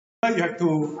You have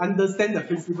to understand the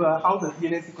principle how the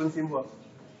DNA sequencing works.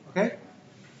 Okay?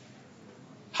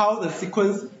 How the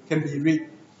sequence can be read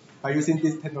by using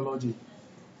this technology.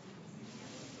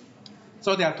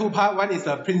 So there are two parts. One is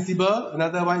the principle,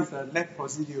 another one is the lab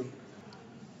procedure.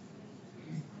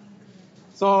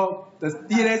 So the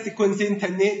DNA sequencing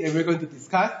technique that we're going to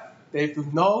discuss, they have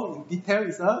to know in detail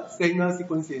is a Sanger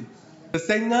sequencing. The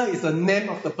Sanger is the name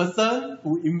of the person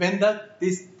who invented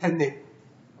this technique.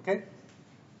 Okay?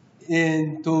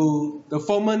 To the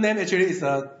former name actually is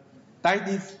a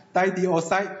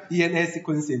dideoxide DNA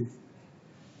sequencing.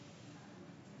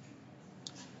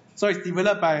 So it's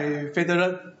developed by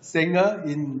Frederick Sanger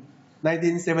in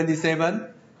 1977,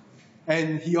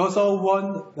 and he also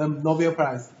won the Nobel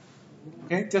Prize.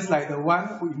 Okay, just like the one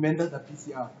who invented the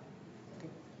PCR. Okay.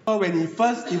 So when he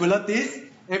first developed this,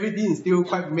 everything is still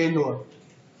quite manual.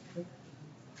 Okay.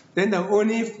 Then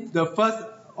the first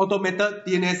automated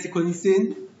DNA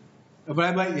sequencing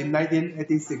available in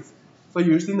 1986. So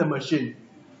using the machine.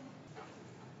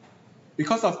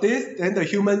 Because of this, then the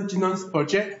Human Genome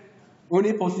Project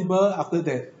only possible after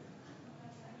that.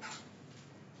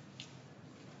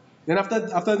 Then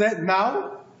after that,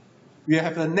 now we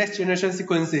have the next generation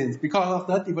sequencing because of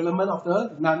the development of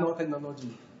the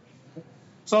nanotechnology. Okay.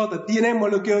 So the DNA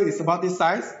molecule is about this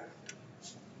size.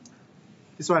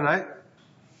 This one, right?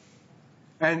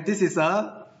 And this is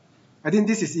I think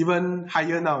this is even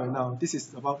higher now. This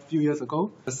is about a few years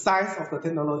ago. The size of the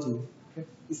technology. Okay.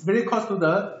 It's very close to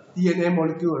the DNA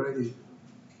molecule already.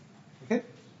 Okay?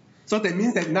 So that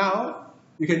means that now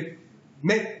you can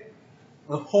make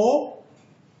a hole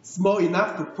small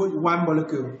enough to put one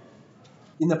molecule.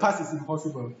 In the past, it's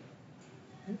impossible.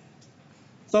 Okay?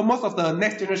 So most of the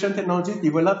next generation technology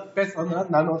developed based on the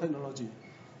nanotechnology.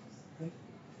 Okay?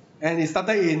 And it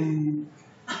started in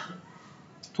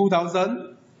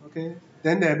 2000. Okay?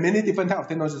 Then there are many different types of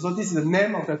technology. So this is the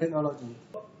name of the technology.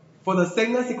 For the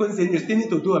Sanger sequencing, you still need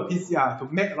to do a PCR to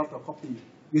make a lot of copies.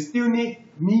 You still need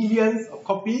millions of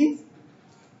copies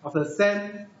of the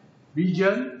same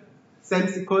region, same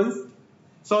sequence,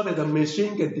 so that the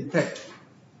machine can detect.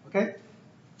 Okay?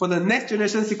 For the next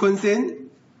generation sequencing,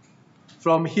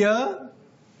 from here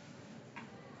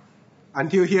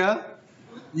until here,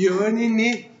 you only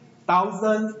need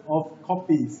thousands of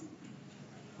copies.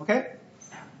 Okay?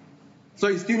 So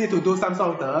you still need to do some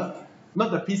sort of not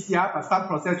the PCR, but some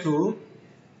process to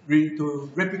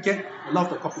replicate a lot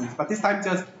of the copies. But this time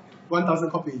just 1,000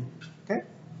 copies. Okay?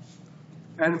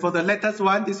 And for the latest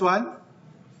one, this one,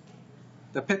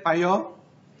 the PET-bio,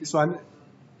 this one,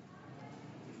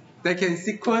 they can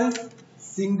sequence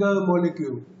single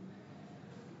molecule.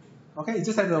 Okay, you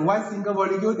just have the one single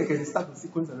molecule, they can start the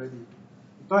sequence already. You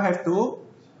don't have to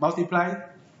multiply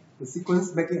the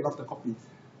sequence, making a lot of the copies.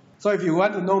 So if you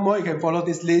want to know more, you can follow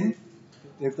this link.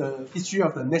 There's the history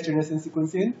of the next generation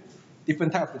sequencing,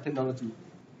 different types of technology.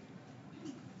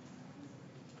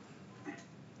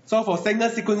 So for Sanger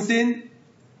sequencing,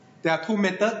 there are two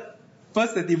methods.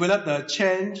 First, they developed the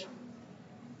change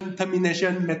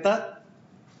termination method.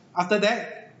 After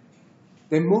that,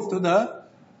 they moved to the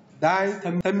die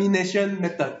termination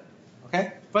method.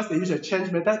 Okay? First, they use the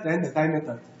change method, then the die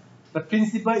method. The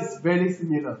principle is very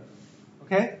similar.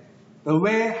 Okay? The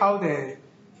way how they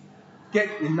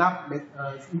get enough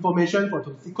information for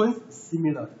the sequence is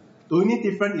similar. The only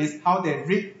difference is how they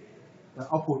read the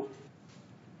output.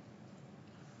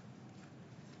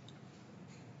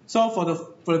 So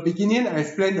for the beginning, I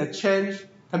explained the change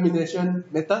termination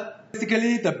method.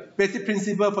 Basically, the basic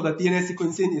principle for the DNA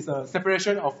sequencing is a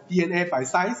separation of DNA by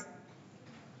size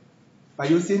by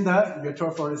using the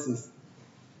electrophoresis.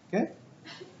 Okay?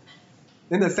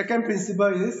 Then the second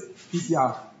principle is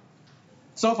PCR.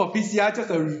 So for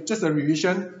PCR, just a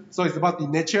revision. So it's about the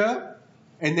nature,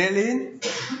 annealing,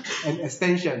 and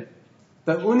extension.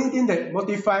 The only thing that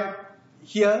modified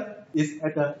here is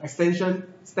at the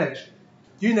extension stage.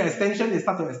 During the extension, it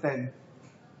starts to extend.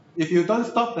 If you don't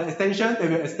stop the extension, they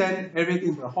will extend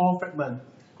everything, the whole fragment.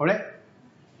 Correct?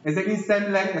 Exactly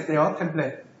same length as their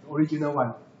template, the original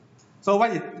one. So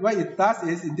what it does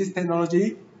is, in this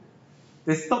technology,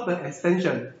 they stop the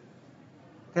extension.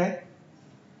 Okay?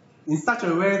 In such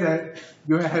a way that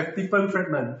you have different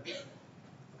fragments.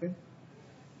 Okay?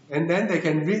 And then they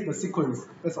can read the sequence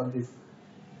based on this.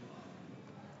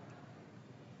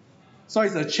 So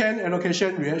it's a chain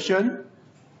allocation reaction.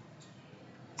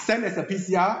 Same as a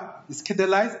PCR, it's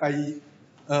catalyzed by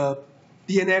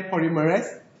DNA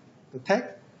polymerase, the tag,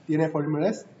 DNA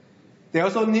polymerase. They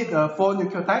also need 4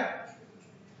 nucleotides.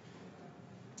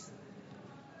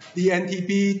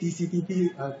 DNTP,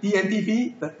 DCTP,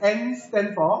 DNTP, the N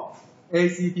stands for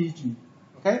ACTG.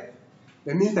 Okay?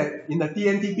 That means that in the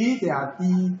DNTP, there are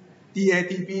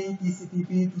DATP,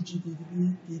 DCTP,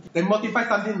 DGTP, They modify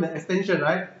something in the extension,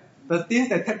 right? The things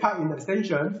that take part in the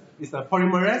extension is the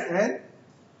polymerase and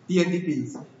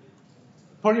DNTPs.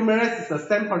 Polymerase is the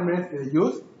same polymerase they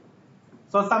use,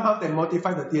 so somehow they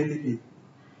modify the DNTP.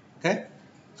 Okay?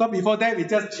 So before that, we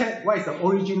just check what is the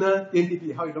original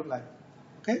DNTP, how it look like.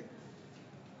 Okay?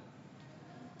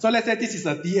 So let's say this is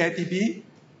a DATP.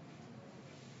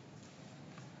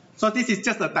 So this is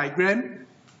just a diagram.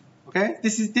 Okay?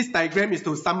 This diagram is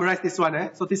to summarize this one.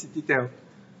 So this is detail.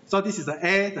 So this is the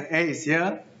A is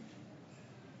here.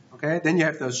 Okay, then you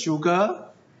have the sugar.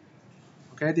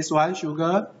 Okay, this one,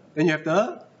 sugar. Then you have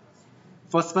the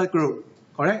phosphate group,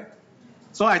 correct?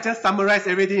 So I just summarize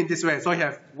everything in this way. So you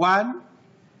have 1,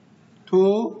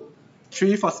 2,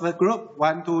 3 phosphate group,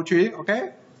 1, 2, 3,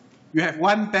 okay? You have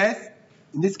one base,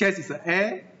 in this case it's an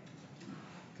A.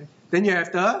 Okay. Then you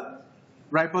have the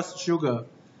ribose sugar.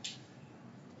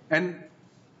 And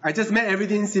I just made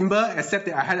everything simple except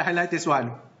that I highlight this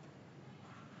one.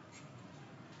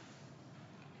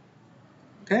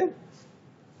 Okay?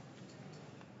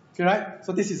 Okay, right?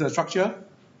 So this is a structure.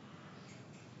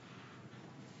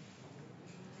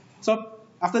 So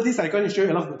after this, I'm going to show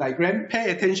you a lot of the diagram. Pay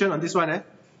attention on this one.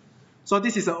 So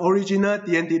this is the original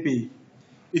DNTP.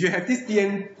 If you have this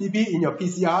DNTP in your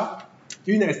PCR,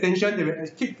 during the extension, they will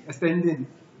keep extending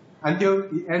until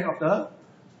the end of the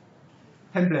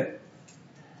template.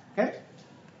 Okay?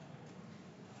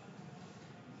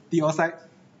 The outside.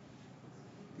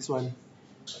 This one.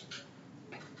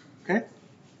 Okay?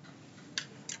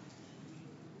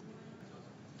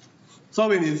 So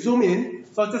when you zoom in,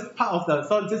 so just part of the,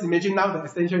 so just imagine now the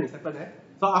extension is happening.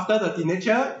 So after the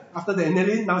denature, after the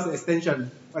aniline, now the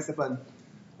extension. What's happened?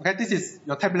 Okay, this is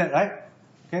your tablet, right?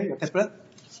 Okay, your tablet,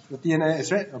 your DNA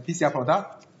extract, your PCR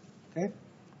product. Okay.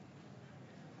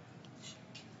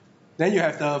 Then you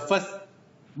have the first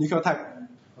nucleotide.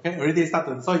 Okay, already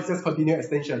started. So it's just continue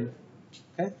extension.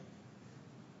 Okay.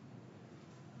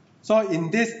 So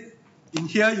in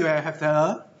here you have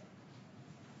the,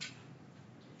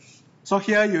 so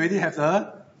here you already have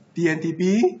the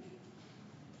DNTP.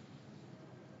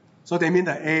 So they mean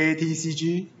the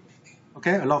AATCG.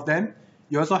 Okay, a lot of them.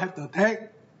 You also have the tag,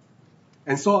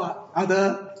 and so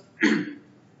other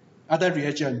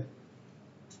reagent.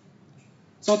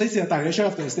 So this is the direction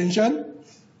of the extension.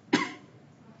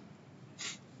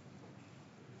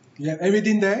 You have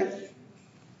everything there,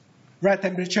 right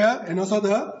temperature, and also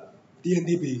the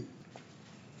DNTP.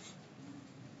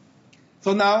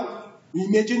 So now,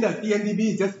 imagine that DNTP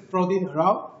is just floating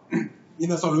around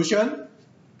in a solution.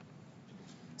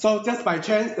 So just by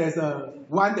chance, there's a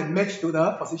one that matches to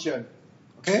the position.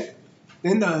 Okay?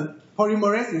 Then the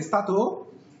polymerase will start to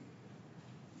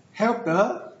help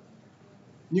the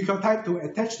nucleotide to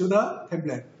attach to the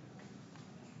template.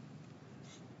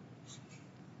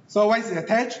 So once it's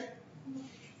attached,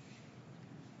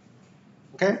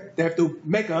 okay, they have to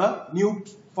make a new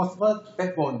phosphate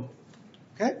backbone.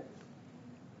 Okay?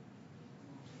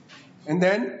 And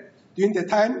then during the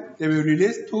time, they will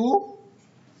release 2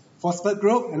 phosphate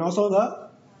group and also the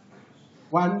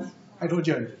 1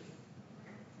 hydrogen.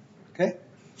 Okay?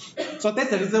 So that's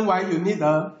the reason why you need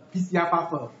a PCR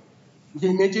buffer. You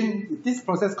can imagine if this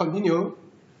process continues,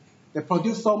 they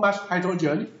produce so much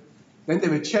hydrogen, then they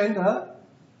will change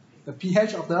the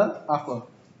pH of the buffer.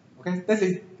 Okay? That's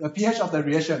the pH of the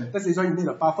reaction. That's why you need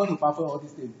a buffer to buffer all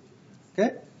these things.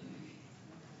 Okay?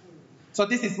 So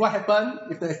this is what happened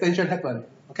if the extension happened.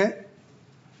 Okay?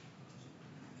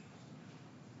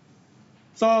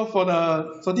 So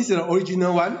this is the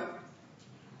original one.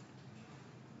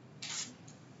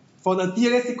 For the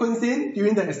DNA sequencing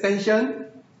during the extension,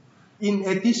 in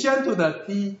addition to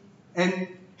the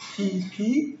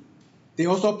DNTP, they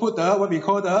also put what we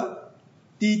call the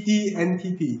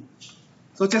DDNTP.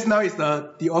 So just now is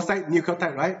the deoxide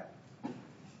nucleotide, right?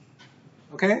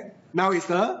 Okay? Now it's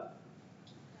the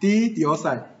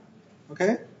D-deoxide.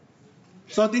 Okay?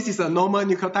 So this is a normal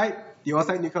nucleotide,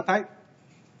 deoxide nucleotide.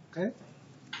 Okay?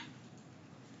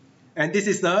 And this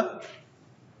is the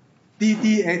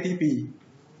DDATP.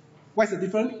 What's the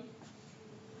difference?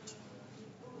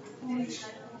 You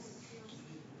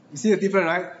see the difference,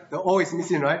 right? The O is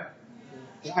missing, right?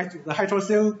 The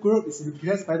hydroxyl group is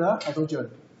replaced by the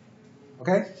hydrogen.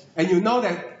 Okay? And you know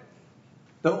that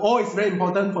the O is very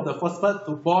important for the phosphate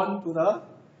to bond to the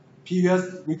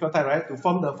previous nucleotide, right? To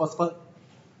form the phosphate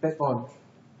backbone.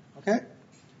 Okay?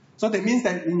 So that means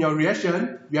that in your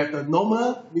reaction, you have the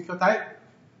normal nucleotide,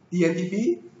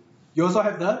 DNTP. You also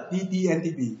have the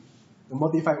DDNTP, the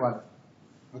modified one.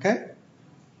 Okay?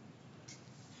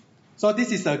 So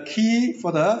this is the key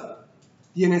for the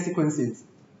DNA sequences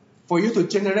for you to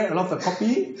generate a lot of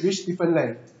copy with different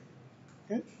length.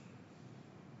 Okay?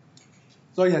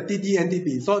 So yeah, TT and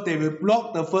TP. So they will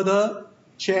block the further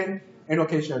chain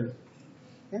allocation.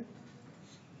 Okay?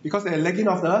 Because they're lagging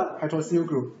of the hydroxyl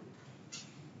group.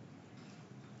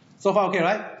 So far okay,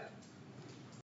 right?